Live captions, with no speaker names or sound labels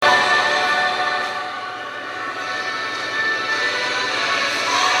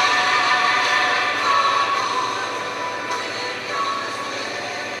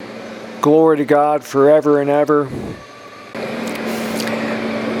Glory to God forever and ever.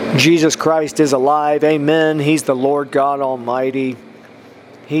 Jesus Christ is alive. Amen. He's the Lord God Almighty.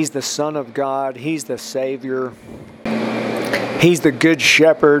 He's the Son of God. He's the Savior. He's the Good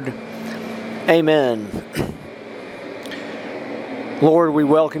Shepherd. Amen. Lord, we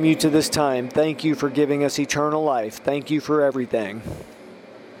welcome you to this time. Thank you for giving us eternal life. Thank you for everything.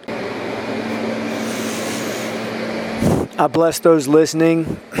 I bless those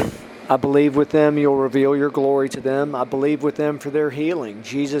listening. I believe with them you'll reveal your glory to them. I believe with them for their healing.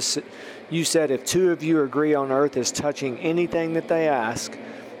 Jesus, you said if two of you agree on earth as touching anything that they ask,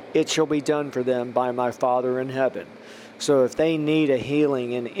 it shall be done for them by my Father in heaven. So if they need a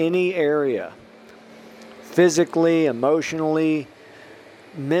healing in any area, physically, emotionally,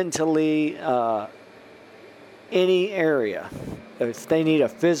 mentally, any area, if they need a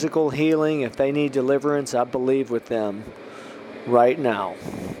physical healing, if they need deliverance, I believe with them right now.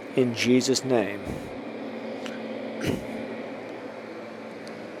 In Jesus' name.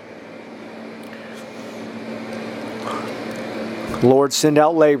 Lord, send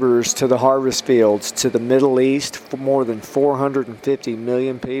out laborers to the harvest fields, to the Middle East, for more than 450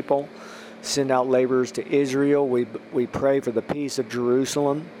 million people. Send out laborers to Israel. We pray for the peace of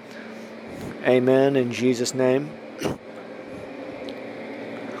Jerusalem. Amen. In Jesus' name.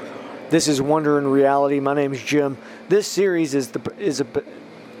 This is Wonder and Reality. My name is Jim. This series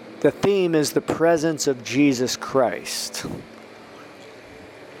the theme is the presence of Jesus Christ.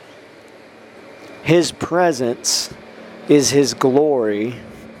 His presence is His glory,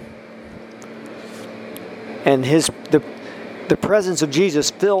 and the presence of Jesus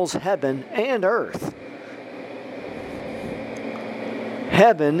fills heaven and earth.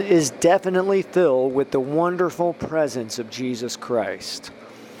 Heaven is definitely filled with the wonderful presence of Jesus Christ.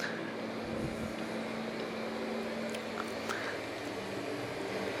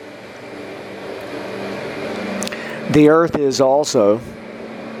 The earth is also.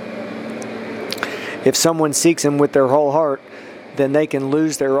 If someone seeks Him with their whole heart, then they can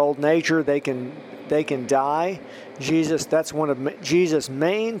lose their old nature. They can die. That's one of Jesus'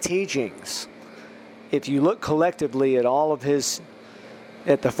 main teachings. If you look collectively at all of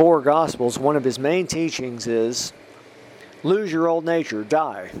at the four Gospels, one of His main teachings is lose your old nature,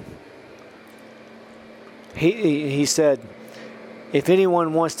 die. He said, if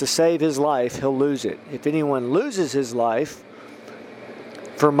anyone wants to save his life, he'll lose it. If anyone loses his life,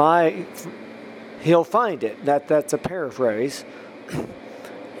 he'll find it. That's a paraphrase.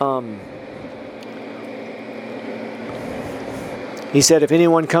 He said, if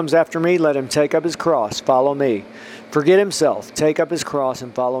anyone comes after me, let him take up his cross, follow me. Forget himself, take up his cross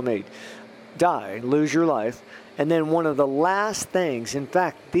and follow me. Die, lose your life. And then one of the last things, in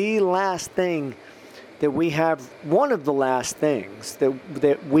fact, the last thing that we have, one of the last things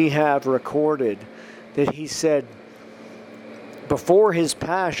that we have recorded, that He said before His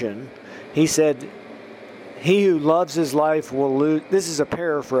passion, He said, he who loves his life will lose. This is a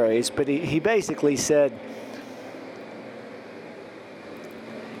paraphrase, but he basically said,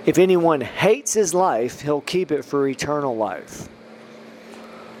 if anyone hates his life, he'll keep it for eternal life.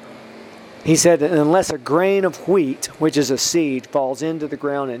 He said, unless a grain of wheat, which is a seed, falls into the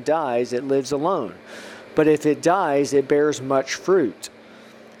ground and dies, it lives alone. But if it dies, it bears much fruit.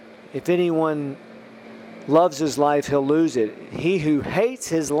 If anyone loves his life, he'll lose it. He who hates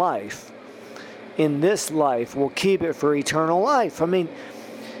his life in this life will keep it for eternal life. I mean,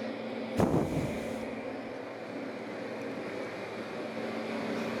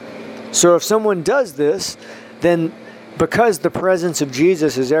 so if someone does this, then because the presence of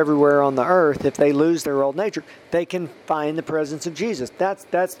Jesus is everywhere on the earth, if they lose their old nature, they can find the presence of Jesus.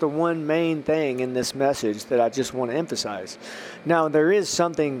 That's the one main thing in this message that I just want to emphasize. Now, there is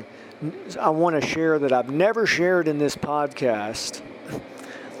something I want to share that I've never shared in this podcast,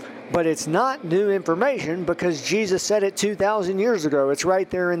 but it's not new information because Jesus said it 2,000 years ago. It's right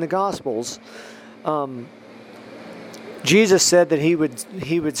there in the Gospels. Jesus said that he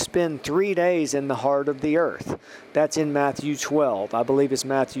would spend 3 days in the heart of the earth. That's in Matthew 12. I believe it's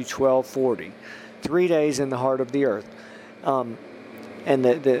Matthew 12:40. 3 days in the heart of the earth. And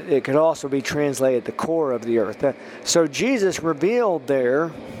it could also be translated the core of the earth. So Jesus revealed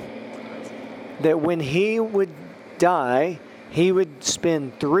there that when He would die, He would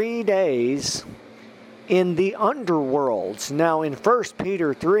spend 3 days in the underworlds. Now in 1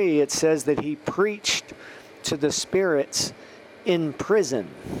 Peter 3, it says that He preached to the spirits in prison.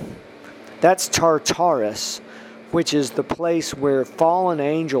 That's Tartarus, which is the place where fallen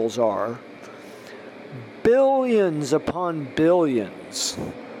angels are. Billions upon billions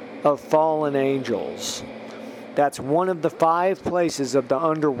of fallen angels That's one of the 5 places of the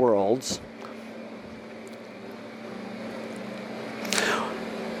underworlds.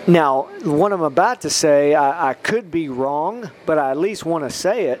 Now, what I'm about to say, I could be wrong, but I at least want to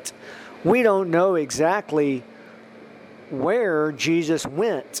say it. We don't know exactly where Jesus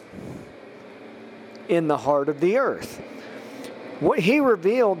went in the heart of the earth. What he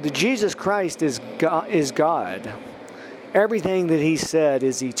revealed that Jesus Christ is God. Everything that he said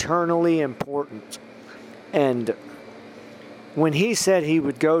is eternally important. And when he said he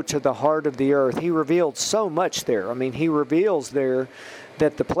would go to the heart of the earth, he revealed so much there. I mean, he reveals there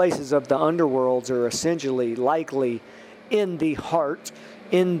that the places of the underworlds are essentially likely in the heart,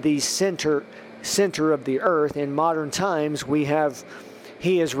 in the center of the earth. In modern times, he has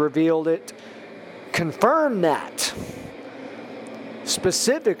revealed it, confirmed that.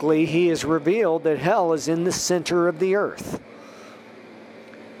 Specifically, he has revealed that hell is in the center of the earth.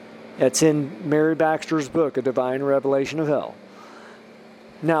 That's in Mary Baxter's book, A Divine Revelation of Hell.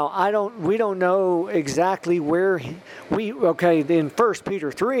 Now, we don't know exactly where in 1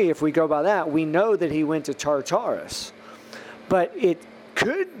 Peter 3, if we go by that, we know that he went to Tartarus. But it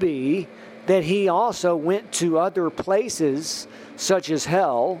could be that he also went to other places, such as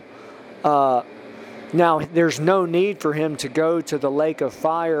hell. Now, there's no need for him to go to the lake of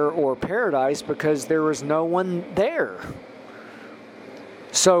fire or paradise because there was no one there.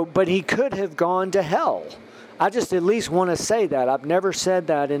 So, but he could have gone to hell. I just at least want to say that. I've never said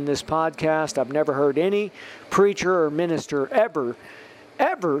that in this podcast. I've never heard any preacher or minister ever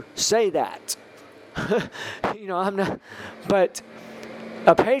say that. I'm not, but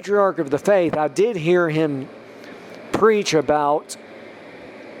a patriarch of the faith, I did hear him preach about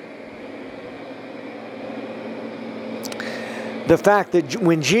the fact that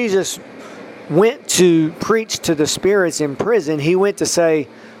when Jesus went to preach to the spirits in prison, he went to say,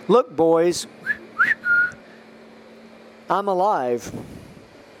 "Look, boys, I'm alive."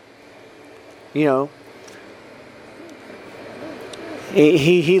 He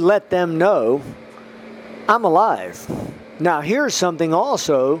let them know, I'm alive. Now, here's something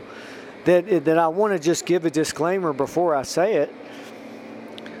also that I want to just give a disclaimer before I say it.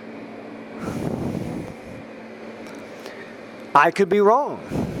 I could be wrong,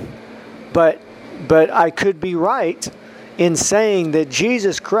 but I could be right in saying that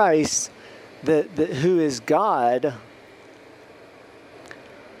Jesus Christ, who is God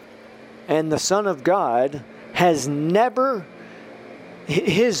and the Son of God, has never,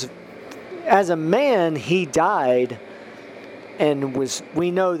 as a man, he died and we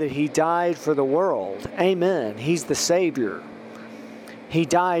know that he died for the world. Amen. He's the Savior. He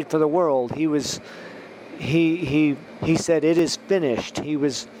died for the world. He said, "It is finished." He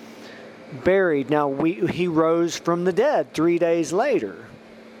was buried. Now, he rose from the dead 3 days later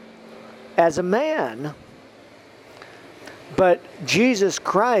as a man. But Jesus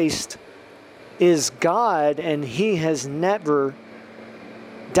Christ is God, and he has never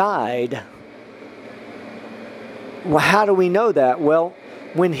died. Well, how do we know that? Well,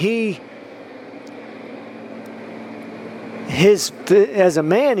 when as a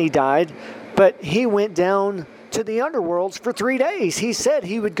man he died, but he went down to the underworlds for 3 days. He said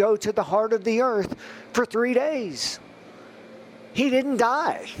he would go to the heart of the earth for 3 days. He didn't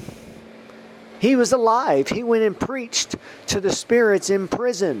die. He was alive. He went and preached to the spirits in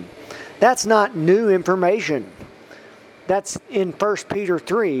prison. That's not new information. That's in 1 Peter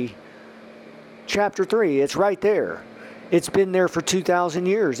 3, chapter 3. It's right there. It's been there for 2,000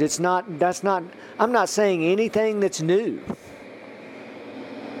 years. I'm not saying anything that's new.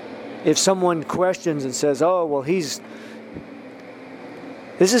 If someone questions and says, "Oh, well, this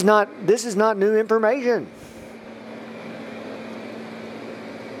is not new information."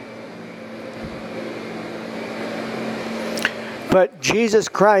 But Jesus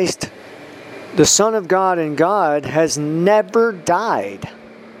Christ, the Son of God and God, has never died.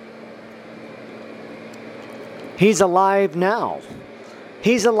 He's alive now.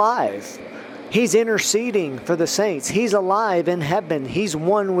 He's alive. He's interceding for the saints. He's alive in heaven. He's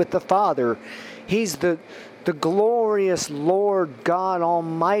one with the Father. He's the glorious Lord God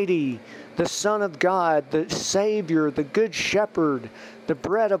Almighty, the Son of God, the Savior, the Good Shepherd, the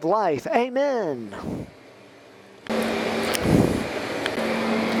bread of life. Amen.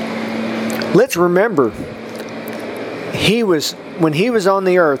 Let's remember, when he was on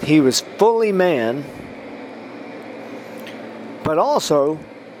the earth, he was fully man, but also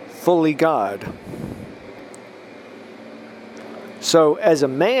fully God. So as a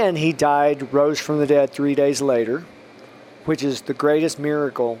man, he died, rose from the dead 3 days later, which is the greatest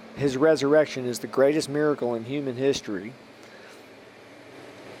miracle. His resurrection is the greatest miracle in human history.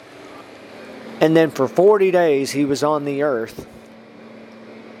 And then for 40 days he was on the earth.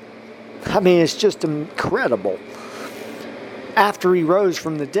 I mean, it's just incredible. After he rose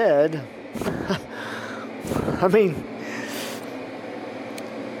from the dead, I mean,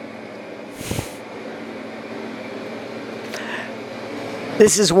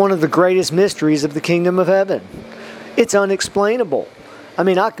 this is one of the greatest mysteries of the kingdom of heaven. It's unexplainable. I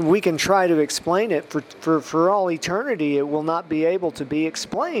mean, we can try to explain it for all eternity. It will not be able to be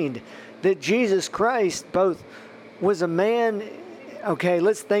explained that Jesus Christ both was a man. Okay,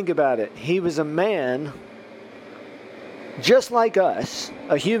 let's think about it. He was a man just like us,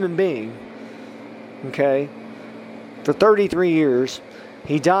 a human being, okay, for 33 years.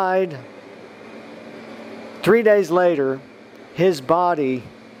 He died. 3 days later, his body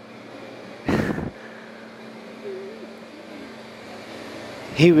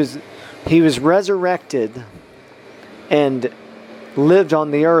he was resurrected and lived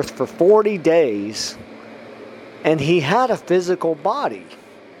on the earth for 40 days, and he had a physical body.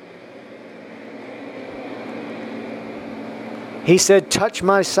 He said, touch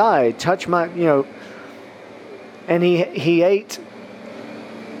my side, touch my, and he ate.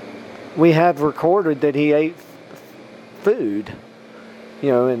 We have recorded that he ate food,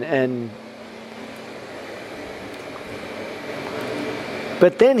 and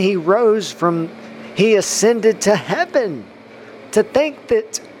but then he he ascended to heaven. To think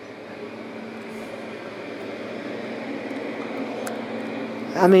that,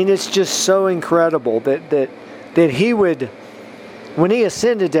 I mean, it's just so incredible that he would, when he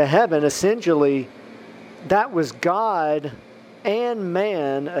ascended to heaven, essentially, that was God and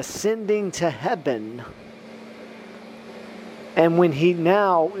man ascending to heaven. And when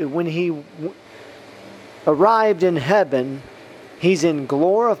he arrived in heaven, he's in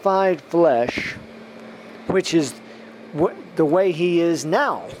glorified flesh, which is the way he is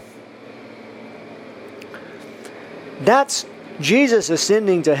now. That's Jesus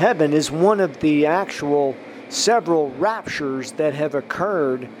ascending to heaven is one of the actual several raptures that have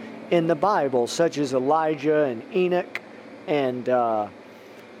occurred in the Bible, such as Elijah and Enoch and I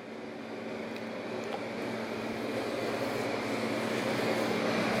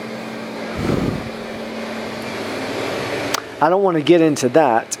don't want to get into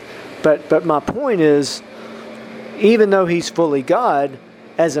that, but my point is, even though he's fully God,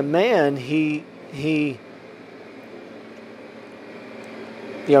 as a man, he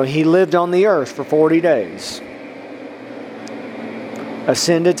lived on the earth for 40 days.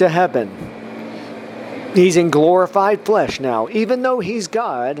 Ascended to heaven. He's in glorified flesh now. Even though he's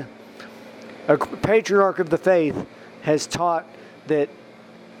God, a patriarch of the faith has taught that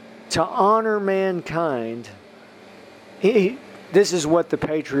to honor mankind, this is what the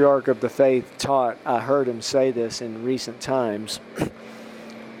patriarch of the faith taught. I heard him say this in recent times.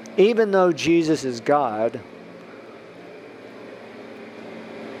 Even though Jesus is God,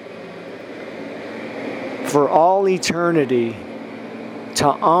 for all eternity, to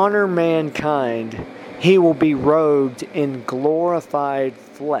honor mankind, he will be robed in glorified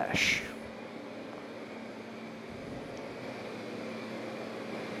flesh.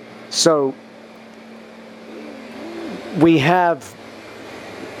 So, we have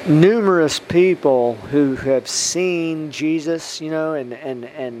numerous people who have seen Jesus,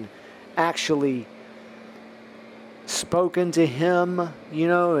 and actually spoken to him,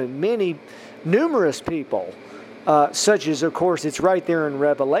 and numerous people, such as, of course, it's right there in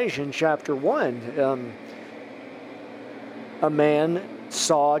Revelation chapter 1. A man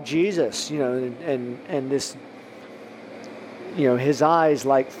saw Jesus, and this, his eyes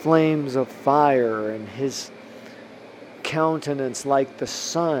like flames of fire, and his countenance like the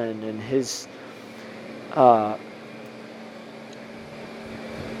sun, and his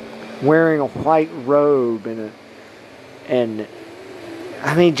wearing a white robe, and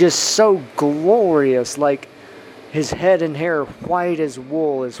I mean, just so glorious, like his head and hair white as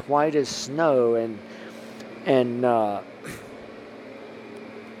wool, as white as snow, and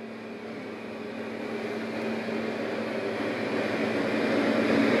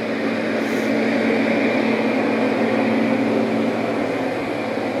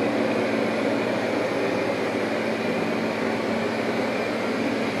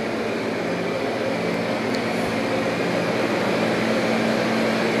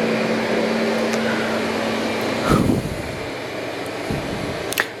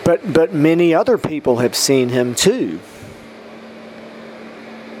But many other people have seen him too.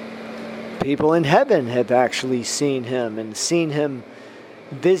 People in heaven have actually seen him, and seen him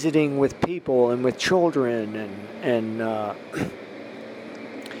visiting with people and with children, and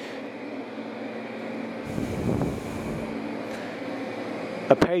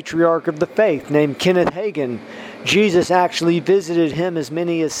a patriarch of the faith named Kenneth Hagin. Jesus actually visited him as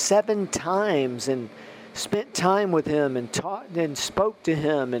many as 7 times and spent time with him and taught and spoke to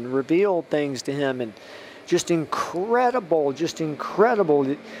him and revealed things to him, and just incredible.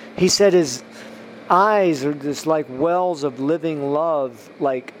 He said his eyes are just like wells of living love.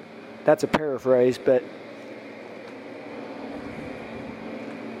 Like, that's a paraphrase, but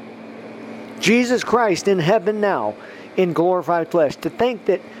Jesus Christ in heaven now, in glorified flesh. To think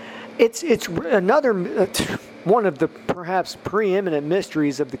that it's another one of the perhaps preeminent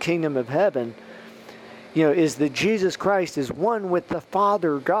mysteries of the kingdom of heaven, is that Jesus Christ is one with the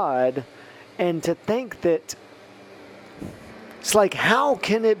Father God. And to think that it's like, how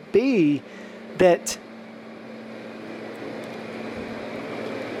can it be that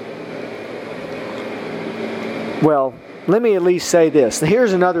well, let me at least say this.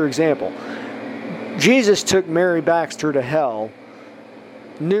 Here's another example. Jesus took Mary Baxter to hell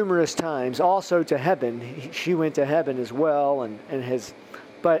numerous times, also to heaven. She went to heaven as well,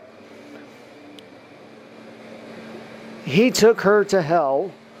 but he took her to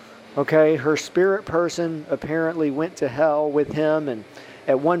hell. Okay, her spirit person apparently went to hell with him, and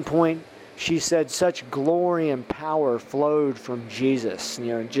at one point she said such glory and power flowed from Jesus.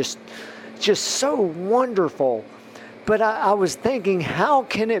 Just so wonderful. But I was thinking, how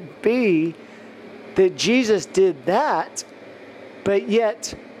can it be that Jesus did that, but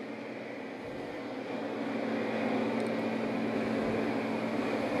yet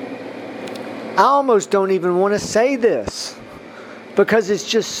I almost don't even want to say this because it's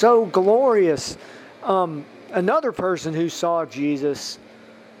just so glorious. Another person who saw Jesus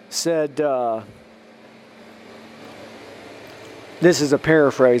said, this is a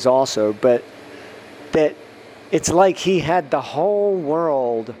paraphrase also, but that it's like he had the whole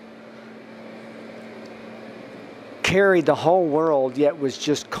world, carried the whole world, yet was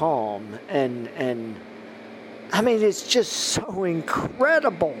just calm. And I mean, it's just so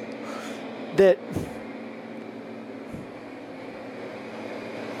incredible that.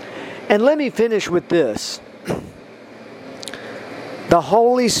 And let me finish with this. The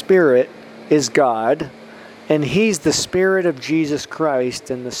Holy Spirit is God, and He's the Spirit of Jesus Christ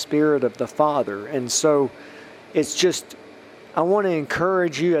and the Spirit of the Father. And so it's just, I want to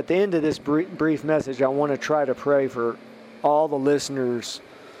encourage you at the end of this brief message, I want to try to pray for all the listeners,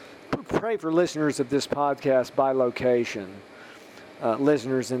 pray for listeners of this podcast by location,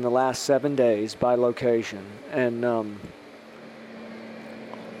 listeners in the last 7 days by location. And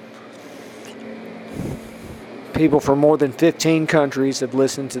people from more than 15 countries have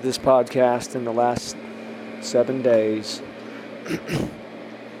listened to this podcast in the last 7 days.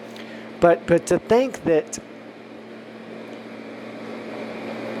 But to think that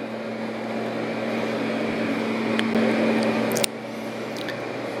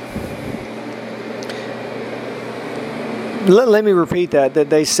let me repeat that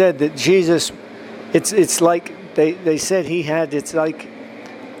they said that Jesus, it's like they said he had, it's like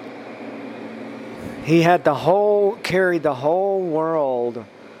he had carried the whole world,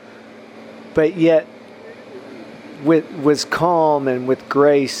 but yet was calm and with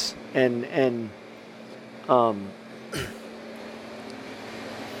grace and I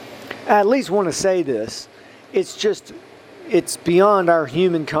at least want to say this. It's beyond our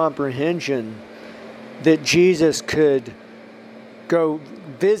human comprehension that Jesus could go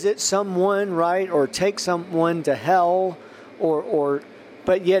visit someone, right, or take someone to hell,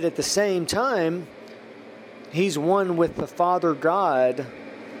 but yet at the same time, He's one with the Father God,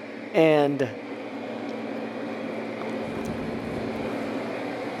 and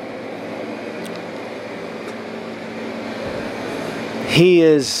He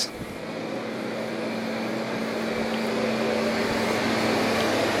is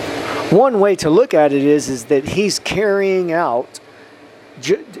one way to look at it is that He's carrying out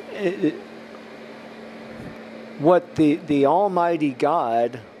what the Almighty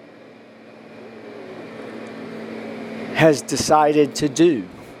God has decided to do.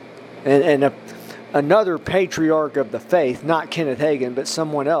 And another patriarch of the faith, not Kenneth Hagin, but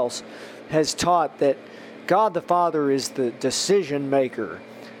someone else, has taught that God the Father is the decision maker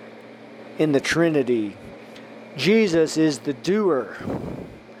in the Trinity. Jesus is the doer,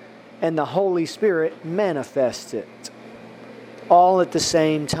 and the Holy Spirit manifests it all at the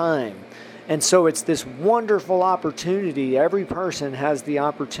same time. And so it's this wonderful opportunity. Every person has the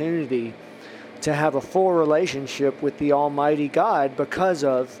opportunity to have a full relationship with the Almighty God because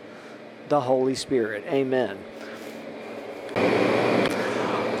of the Holy Spirit. Amen.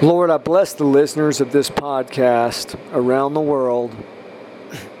 Lord, I bless the listeners of this podcast around the world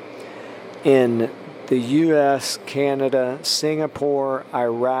in the U.S., Canada, Singapore,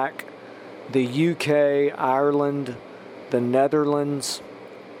 Iraq, the UK, Ireland, the Netherlands,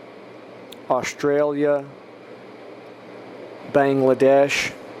 Australia,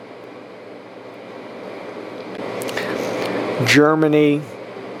 Bangladesh, Germany,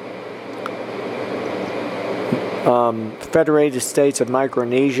 Federated States of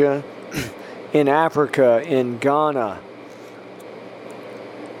Micronesia, in Africa, in Ghana,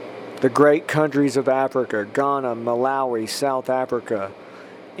 the great countries of Africa, Ghana, Malawi, South Africa,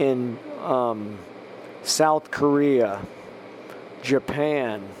 in South Korea,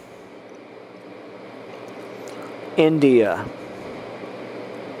 Japan, India.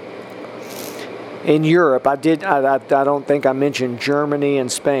 In Europe, I don't think I mentioned Germany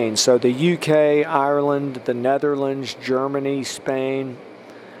and Spain. So the UK, Ireland, the Netherlands, Germany, Spain.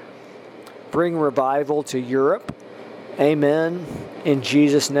 Bring revival to Europe. Amen. In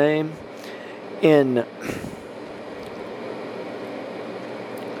Jesus' name.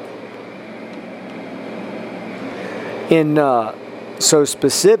 So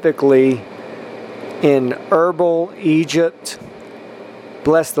specifically in Erbil, Egypt.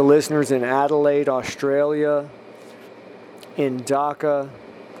 Bless the listeners in Adelaide, Australia, in Dhaka,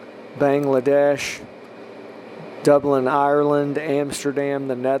 Bangladesh, Dublin, Ireland, Amsterdam,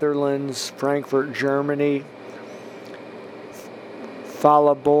 the Netherlands, Frankfurt, Germany,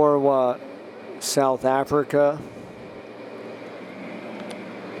 Phalaborwa, South Africa,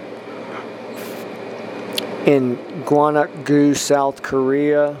 in Gwanak-gu, South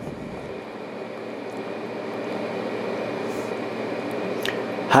Korea,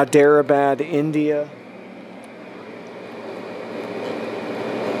 Hyderabad, India,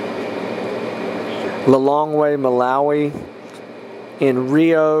 Lilongwe, Malawi, in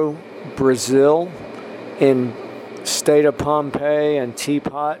Rio, Brazil, in state of Pohnpei and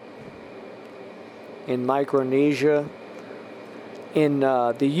Teapot, in Micronesia, in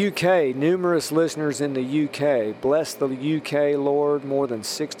the UK, numerous listeners in the UK. Bless the UK, Lord, more than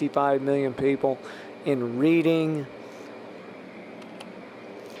 65 million people. In Reading,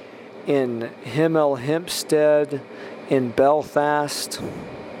 in Hemel Hempstead, in Belfast,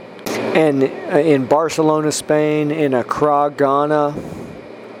 and in Barcelona, Spain, in Accra, Ghana.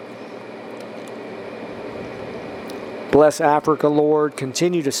 Bless Africa, Lord.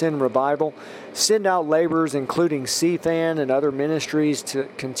 Continue to send revival. Send out laborers, including CFAN and other ministries, to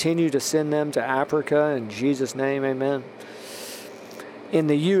continue to send them to Africa. In Jesus' name, amen. In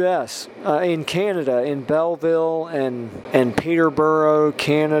the U.S., in Canada, in Belleville and Peterborough,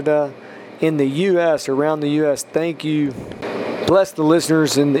 Canada, in the U.S., around the U.S., thank you. Bless the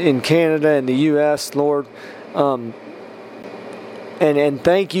listeners in Canada and the U.S., Lord. And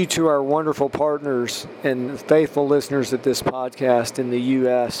thank you to our wonderful partners and faithful listeners of this podcast in the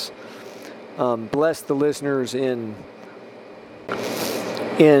U.S. Bless the listeners in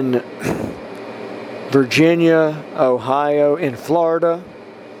Virginia, Ohio, in Florida,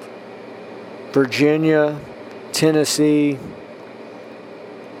 Virginia, Tennessee,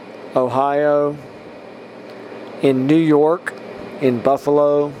 Ohio, in New York, in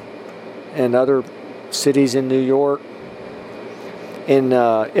Buffalo, and other cities in New York, in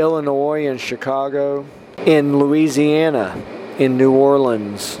Illinois and Chicago, in Louisiana, in New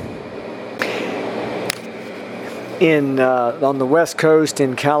Orleans, on the West Coast,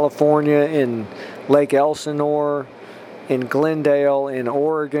 in California, in Lake Elsinore, in Glendale, in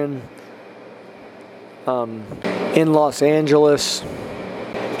Oregon, in Los Angeles.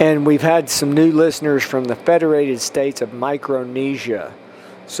 And we've had some new listeners from the Federated States of Micronesia.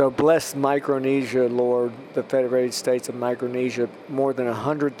 So bless Micronesia, Lord, the Federated States of Micronesia. More than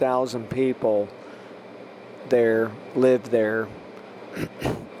 100,000 people there live there.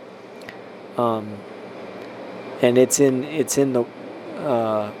 And it's in the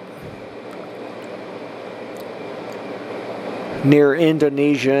near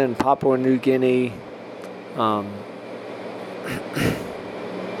Indonesia and Papua New Guinea.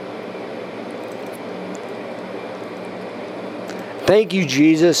 Thank you,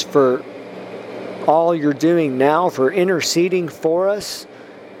 Jesus, for all you're doing now, for interceding for us,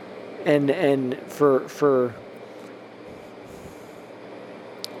 and for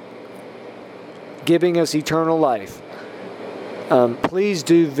giving us eternal life. Please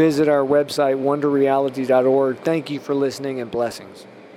do visit our website, wonderreality.org. Thank you for listening, and blessings.